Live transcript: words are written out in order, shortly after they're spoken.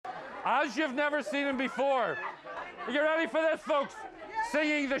as you've never seen him before. Are you ready for this, folks?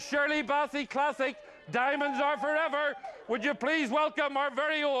 Singing the Shirley Bassey classic, Diamonds Are Forever. Would you please welcome our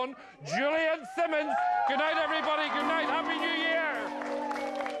very own Julian Simmons. Good night, everybody. Good night. Happy New Year.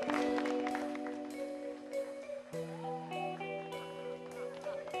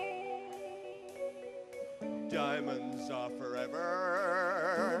 Diamonds are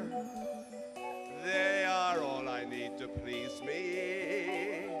forever. They are all I need to please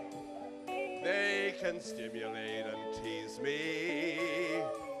me. They can stimulate and tease me.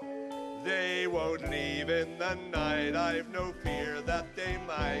 They won't leave in the night. I've no fear that they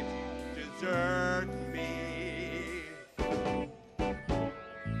might desert me.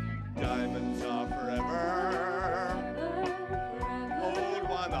 Diamonds are forever. Hold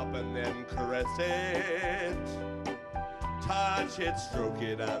one up and then caress it. Touch it, stroke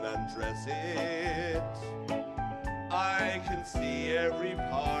it, and undress it. I can see every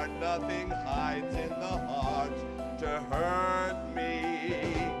part, nothing hides in the heart to hurt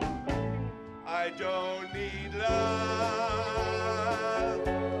me. I don't need love,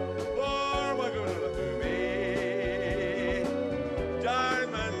 or what good will it do me?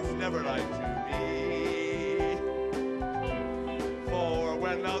 Diamonds never lie to me, for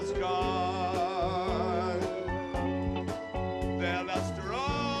when love's gone, their luster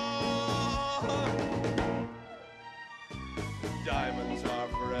on. Diamonds are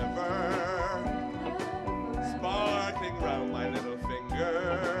forever, sparkling round my little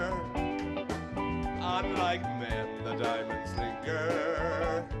finger. Unlike men, the diamonds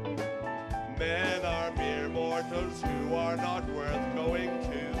linger. Men are mere mortals who are not worth going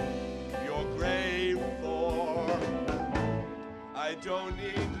to your grave for. I don't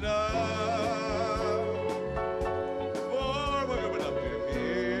need love, for what good would love to me?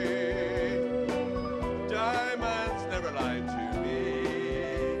 Diamonds never lie to me,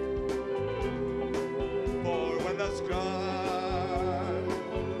 for when love's gone,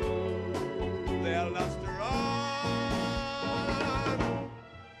 their luster on.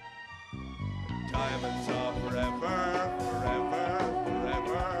 Diamonds are forever, forever,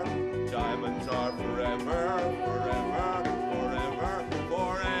 forever. Diamonds are forever, forever, forever,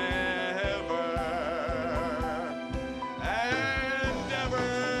 forever, and ever.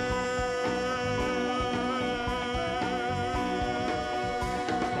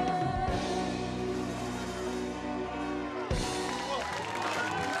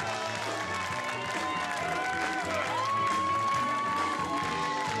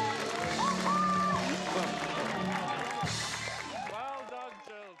 Well done,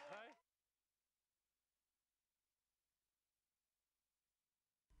 Jill.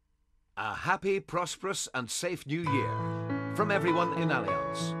 A happy, prosperous and safe new year from everyone in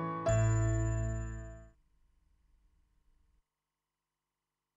Allianz.